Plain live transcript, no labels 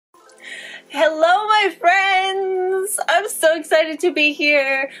Hello, my friends! I'm so excited to be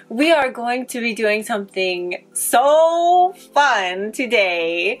here. We are going to be doing something so fun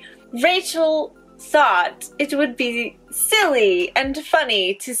today. Rachel thought it would be silly and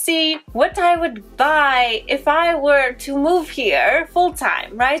funny to see what I would buy if I were to move here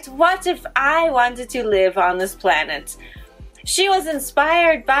full-time, right? What if I wanted to live on this planet? She was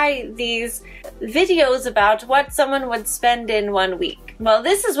inspired by these videos about what someone would spend in 1 week. Well,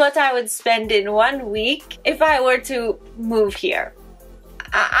 this is what I would spend in 1 week if I were to move here.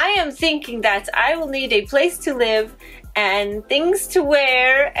 I am thinking that I will need a place to live and things to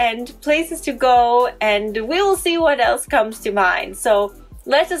wear and places to go, and we will see what else comes to mind. So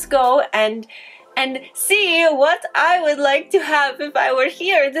let us go and see what I would like to have if I were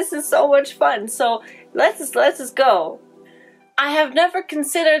here. This is so much fun. So let us go. I have never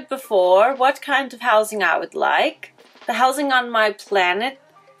considered before what kind of housing I would like. The housing on my planet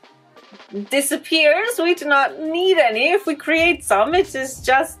disappears. We do not need any. If we create some, it is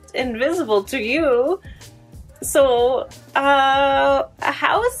just invisible to you. So, a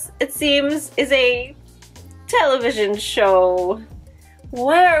house, it seems, is a television show.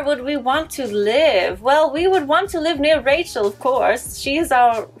 Where would we want to live? Well, we would want to live near Rachel, of course. She is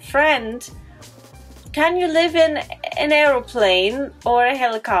our friend. Can you live in an aeroplane or a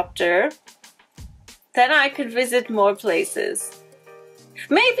helicopter? Then I could visit more places.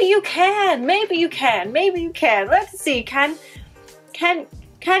 Maybe you can. Maybe you can. Maybe you can. Let's see. Can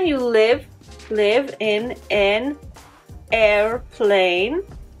you live in an airplane?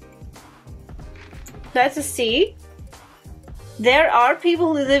 Let us see. There are people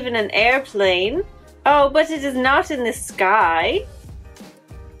who live in an airplane. Oh, but it is not in the sky.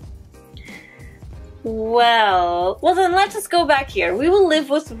 Well, then let us go back here. We will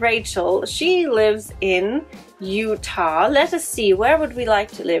live with Rachel. She lives in Utah. Let us see, where would we like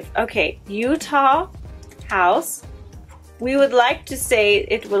to live? Okay, Utah house. We would like to say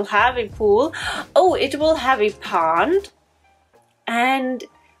it will have a pool. Oh, it will have a pond. And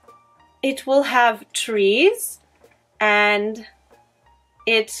it will have trees. And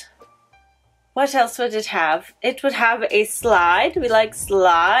what else would it have? It would have a slide. We like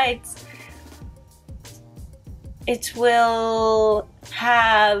slides. It will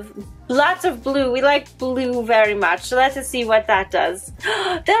have lots of blue. We like blue very much. So let us see what that does.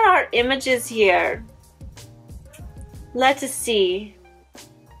 There are images here. Let us see.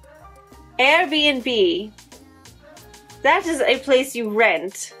 Airbnb. That is a place you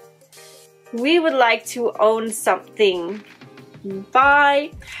rent. We would like to own something. Buy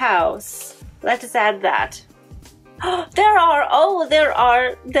house. Let us add that. There are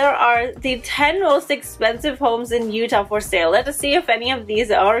the 10 most expensive homes in Utah for sale. Let us see if any of these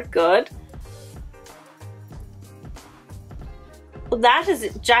are good. That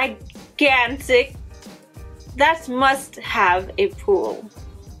is gigantic. That must have a pool.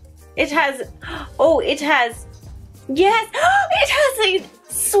 It has, yes, it has a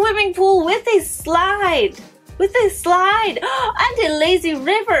swimming pool with a slide. And a lazy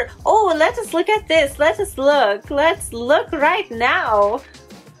river. Oh, let us look at this. Let's look right now.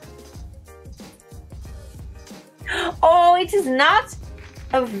 Oh, it is not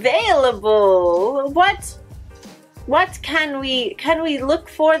available. What can we look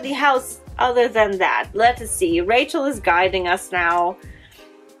for the house other than that? Let us see. Rachel is guiding us now.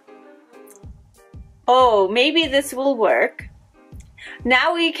 Oh, maybe this will work.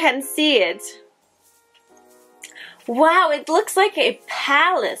 Now we can see it. Wow, it looks like a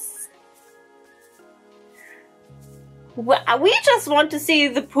palace. We just want to see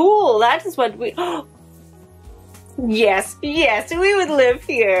the pool. That is what we... Yes, we would live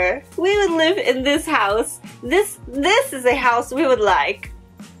here. We would live in this house. This is a house we would like.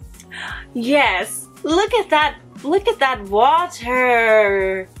 Yes, look at that. Look at that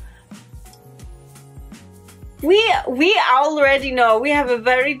water. We already know we have a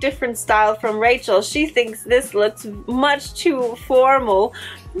very different style from Rachel. She thinks this looks much too formal.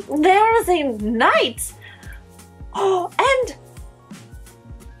 There is a knight. Oh, and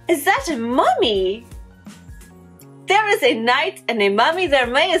is that a mummy? There is a knight and a mummy. There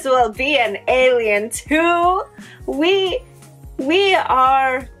may as well be an alien too. We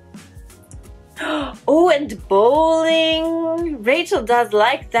are... Oh, and bowling. Rachel does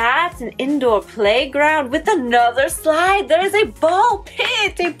like that. An indoor playground with another slide. There is a ball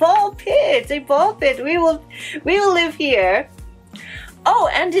pit. We will live here. Oh,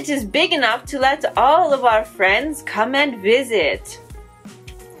 and it is big enough to let all of our friends come and visit.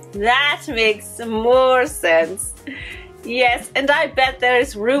 That makes more sense. Yes, and I bet there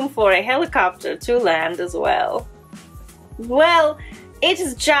is room for a helicopter to land as well. Well, It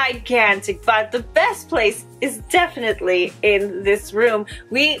is gigantic, but the best place is definitely in this room.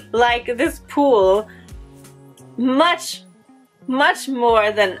 We like this pool much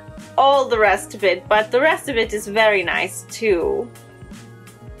more than all the rest of it, but the rest of it is very nice too.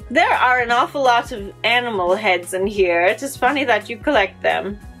 There are an awful lot of animal heads in here. It is funny that you collect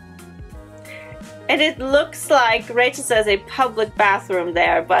them. And it looks like Rachel says a public bathroom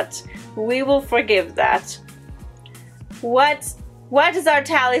there, but we will forgive that. What is our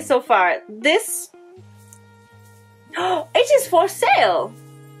tally so far? This, it is for sale.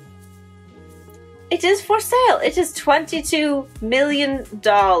 It is for sale. It is $22 million.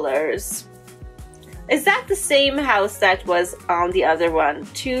 Is that the same house that was on the other one?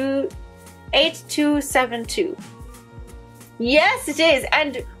 8272. Yes, it is.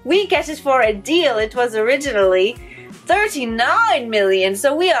 And we get it for a deal. It was originally 39 million.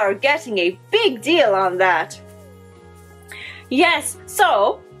 So we are getting a big deal on that. Yes,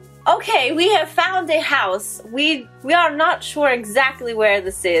 so, okay, we have found a house. We are not sure exactly where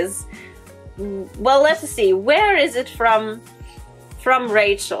this is. Well, let's see. Where is it from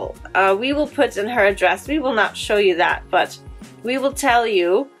Rachel? We will put in her address. We will not show you that, but we will tell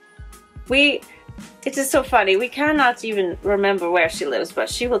you. It is so funny. We cannot even remember where she lives, but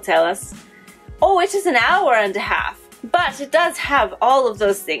she will tell us. Oh, it is an hour and a half, but it does have all of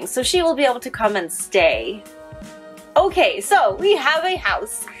those things, so she will be able to come and stay. Okay, so we have a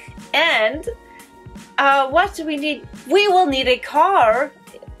house, and what do we need? We will need a car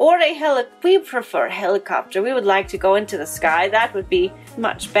or a we prefer a helicopter. We would like to go into the sky. That would be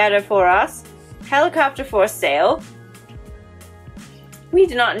much better for us. Helicopter for sale. We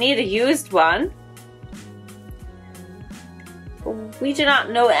do not need a used one. We do not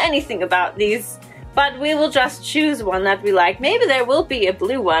know anything about these, but we will just choose one that we like. Maybe there will be a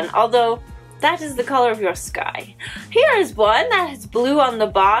blue one, although that is the color of your sky. Here is one that is blue on the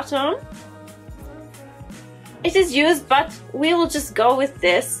bottom. It is used, but we will just go with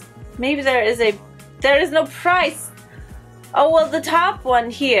this. Maybe there is no price. Oh, well, the top one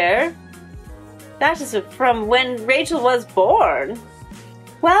here, that is from when Rachel was born.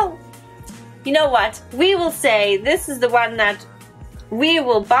 Well, you know what? We will say this is the one that we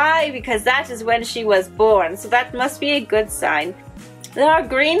will buy because that is when she was born. So that must be a good sign. There are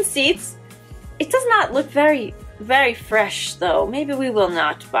green seats. It does not look very, very fresh though. Maybe we will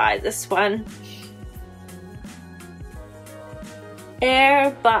not buy this one.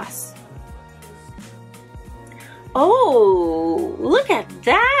 Airbus. Oh, look at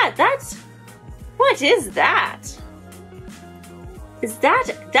that. What is that?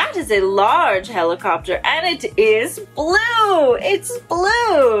 That is a large helicopter, and it is blue. It's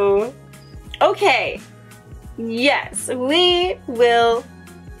blue. Okay. Yes, we will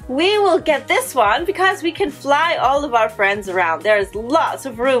get this one because we can fly all of our friends around. There's lots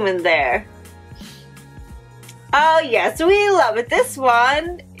of room in there. Oh yes, we love it. This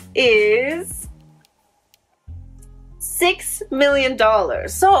one is $6 million.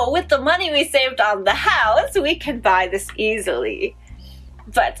 So with the money we saved on the house, we can buy this easily.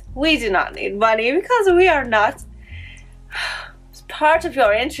 But we do not need money because we are not part of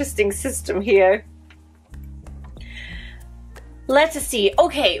your interesting system here. Let's see.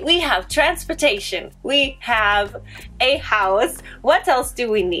 Okay, we have transportation. We have a house. What else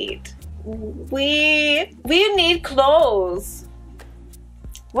do we need? We need clothes.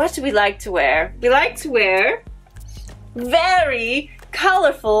 What do we like to wear? We like to wear very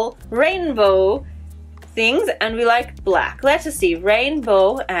colorful rainbow things, and we like black. Let us see.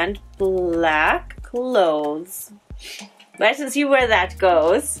 Rainbow and black clothes. Let us see where that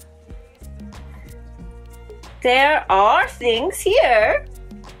goes. There are things here.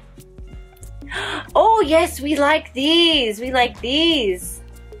 Oh yes, we like these. We like these.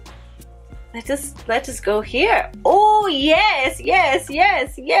 Let us go here. Oh yes, yes,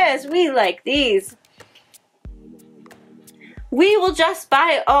 yes, yes. We like these. We will just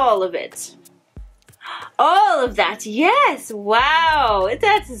buy all of it. All of that. Yes. Wow.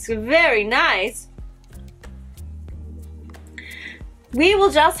 That is very nice. We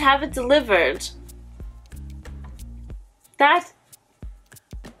will just have it delivered. That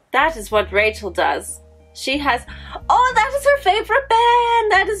is what Rachel does. She has, oh, that is her favorite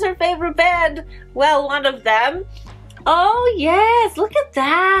band. That is her favorite band. Well, one of them. Oh, yes, look at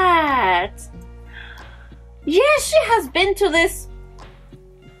that. Yes, she has been to this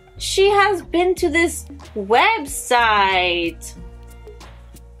website.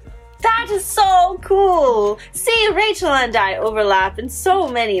 That is so cool. See, Rachel and I overlap in so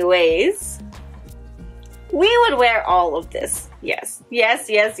many ways. We would wear all of this. Yes, yes,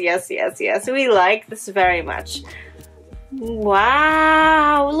 yes, yes, yes, yes. We like this very much.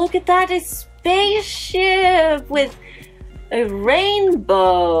 Wow, look at that, a spaceship with a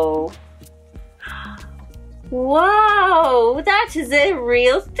rainbow. Wow, that is a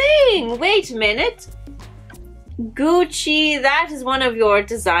real thing. Wait a minute. Gucci, that is one of your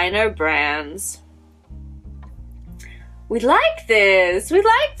designer brands. We like this. We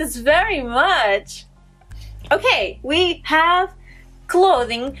like this very much. Okay, we have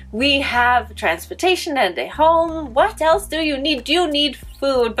clothing, we have transportation and a home. What else do you need? Do you need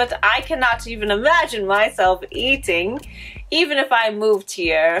food? But I cannot even imagine myself eating, even if I moved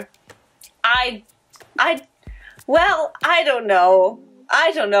here. Well, I don't know.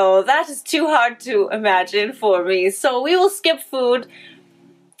 I don't know. That is too hard to imagine for me. So we will skip food.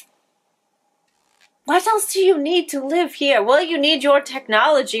 What else do you need to live here? Well, you need your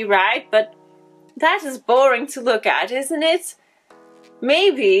technology, right? But that is boring to look at, isn't it?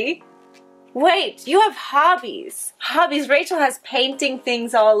 Maybe. Wait, you have hobbies. Hobbies. Rachel has painting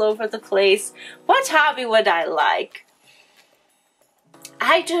things all over the place. What hobby would I like?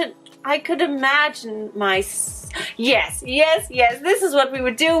 I could imagine yes, this is what we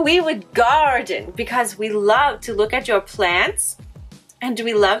would do. We would garden because we love to look at your plants and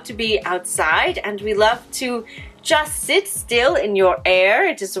we love to be outside and we love to just sit still in your air.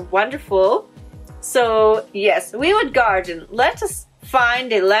 It is wonderful. So yes, we would garden. Let us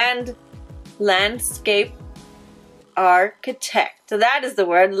find a landscape architect. So that is the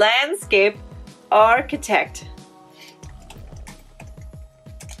word, landscape architect.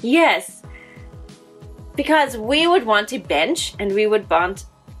 Yes, because we would want a bench and we would want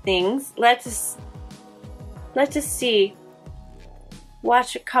things. Let us see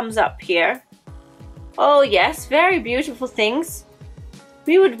what comes up here. Oh yes, very beautiful things.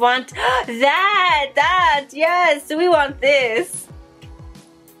 We would want that, yes, we want this.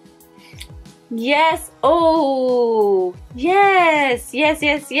 Yes, oh, yes,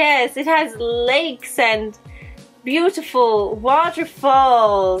 it has lakes and beautiful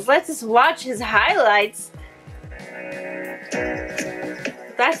waterfalls. Let us watch his highlights.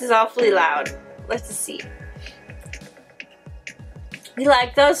 That is awfully loud. Let us see. We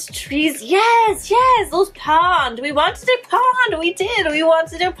like those trees. Yes, those ponds. We wanted a pond. We did. We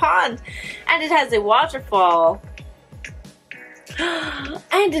wanted a pond. And it has a waterfall.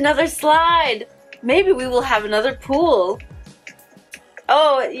 And another slide. Maybe we will have another pool.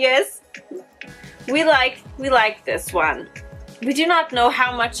 Oh, yes. We like this one. We do not know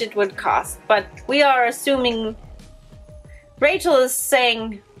how much it would cost, but we are assuming Rachel is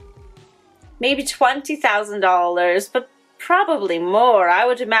saying maybe $20,000, but probably more, I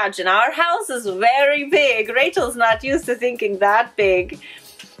would imagine. Our house is very big. Rachel's not used to thinking that big.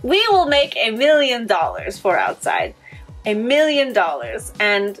 We will make $1 million for outside. $1 million,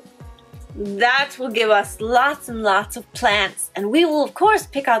 and that will give us lots and lots of plants, and we will of course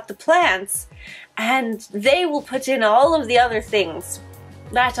pick out the plants and they will put in all of the other things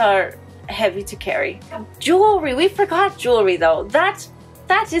that are heavy to carry. Jewelry, we forgot jewelry though. That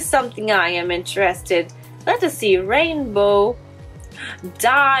is something I am interested. Let us see, rainbow,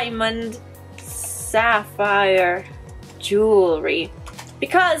 diamond, sapphire, jewelry.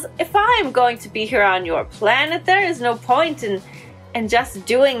 Because if I am going to be here on your planet, there is no point in just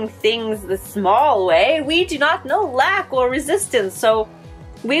doing things the small way. We do not know lack or resistance, so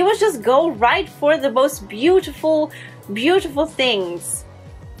we would just go right for the most beautiful, beautiful things.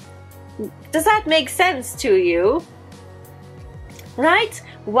 Does that make sense to you? Right?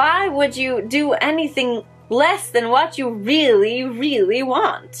 Why would you do anything less than what you really, really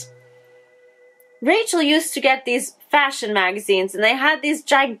want? Rachel used to get these fashion magazines and they had these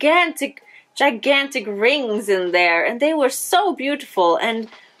gigantic rings in there, and they were so beautiful and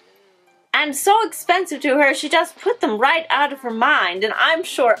so expensive to her. She just put them right out of her mind, and I'm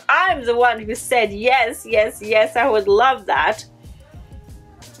sure I'm the one who said yes, I would love that.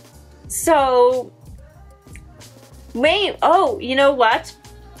 So oh, you know what?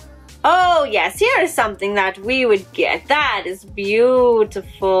 Oh yes, here is something that we would get. That is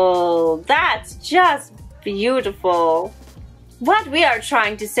beautiful. That's just beautiful. What we are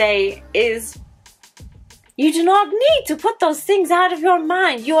trying to say is you do not need to put those things out of your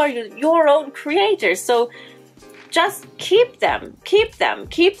mind. You are your own creator. So just keep them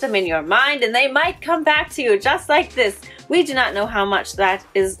in your mind, and they might come back to you just like this. We do not know how much that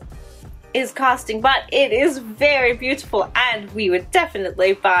is costing, but it is very beautiful, and we would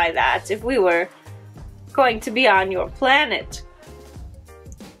definitely buy that if we were going to be on your planet.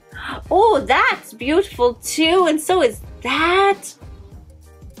 Oh, that's beautiful too, and so is that.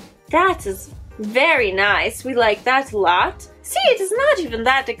 That is very nice. We like that a lot. See, it is not even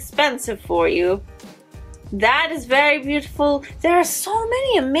that expensive for you. That is very beautiful. There are so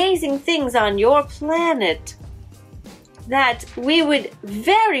many amazing things on your planet that we would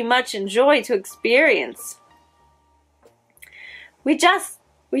very much enjoy to experience. We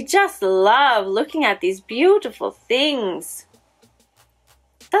just love looking at these beautiful things.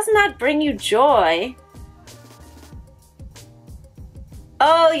 Doesn't that bring you joy?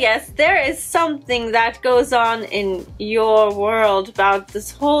 Oh yes, there is something that goes on in your world about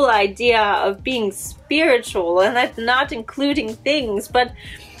this whole idea of being spiritual and that not including things. But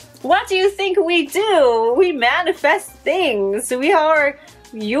what do you think we do? We manifest things.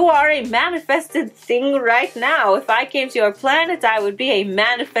 You are a manifested thing right now. If I came to your planet, I would be a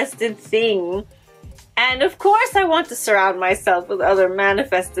manifested thing. And of course I want to surround myself with other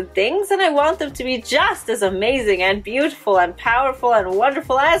manifested things, and I want them to be just as amazing and beautiful and powerful and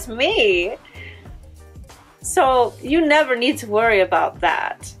wonderful as me. So you never need to worry about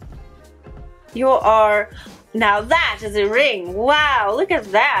that. Now that is a ring. Wow, look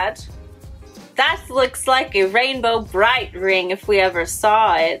at that. That looks like a rainbow bright ring if we ever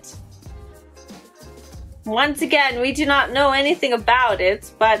saw it. Once again, we do not know anything about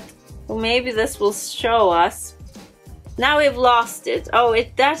it, but maybe this will show us. Now we've lost it. Oh,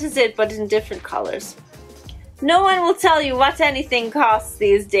 that is it, but in different colors. No one will tell you what anything costs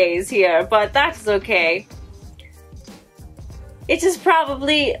these days here, but that's okay. It is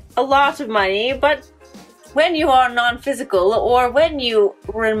probably a lot of money, but when you are non-physical, or when you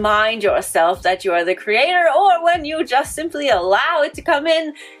remind yourself that you are the creator, or when you just simply allow it to come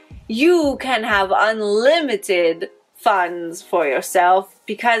in, you can have unlimited funds for yourself,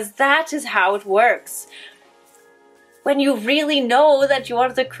 because that is how it works. When you really know that you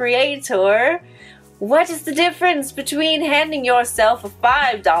are the creator, what is the difference between handing yourself a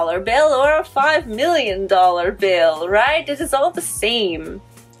 $5 bill or a $5 million bill, right? It is all the same.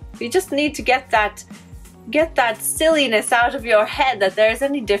 You just need to get that silliness out of your head that there is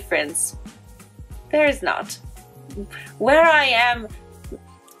any difference. There is not. Where I am,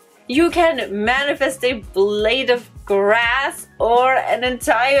 you can manifest a blade of grass or an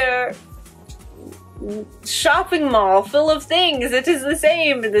entire shopping mall full of things. It is the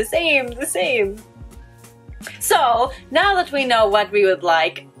same, the same, the same. So, now that we know what we would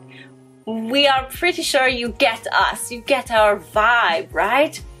like, we are pretty sure you get us, you get our vibe,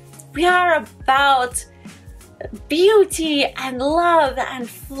 right? We are about beauty and love and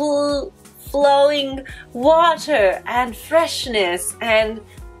flowing water and freshness and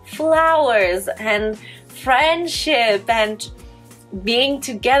flowers and friendship and being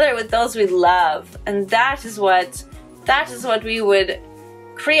together with those we love. And that is what we would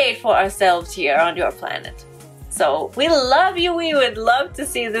create for ourselves here on your planet. So we love you. We would love to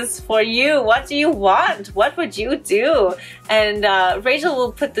see this for you. What do you want? What would you do? And Rachel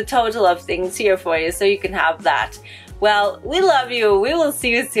will put the total of things here for you so you can have that. Well, we love you. We will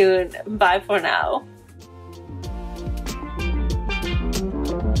see you soon. Bye for now.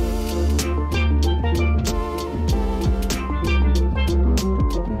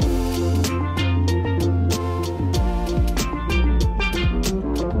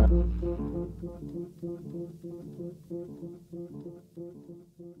 Thank you.